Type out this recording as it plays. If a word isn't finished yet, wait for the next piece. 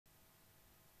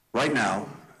Right now,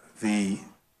 the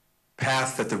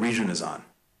path that the region is on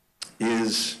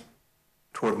is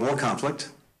toward more conflict,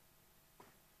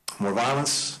 more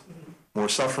violence, more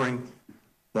suffering,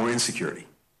 more insecurity.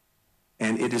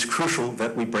 And it is crucial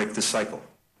that we break this cycle.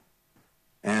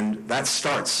 And that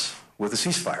starts with a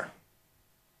ceasefire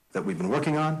that we've been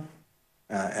working on,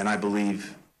 and I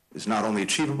believe is not only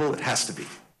achievable, it has to be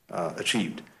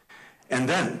achieved. And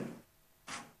then,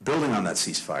 building on that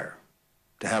ceasefire,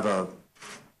 to have an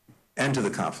end to the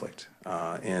conflict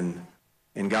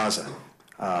in Gaza,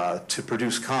 to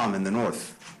produce calm in the north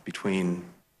between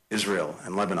Israel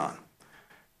and Lebanon,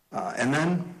 and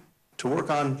then to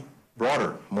work on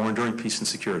broader, more enduring peace and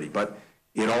security. But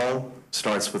it all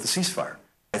starts with a ceasefire.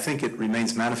 I think it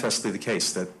remains manifestly the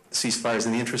case that the ceasefire is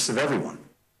in the interests of everyone.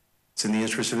 It's in the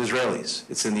interest of Israelis.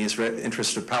 It's in the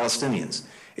interest of Palestinians.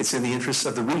 It's in the interests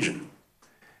of the region.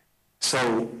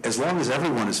 So as long as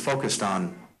everyone is focused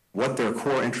on what their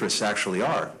core interests actually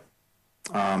are,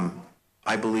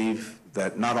 I believe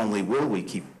that not only will we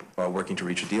keep working to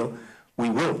reach a deal, we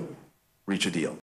will reach a deal.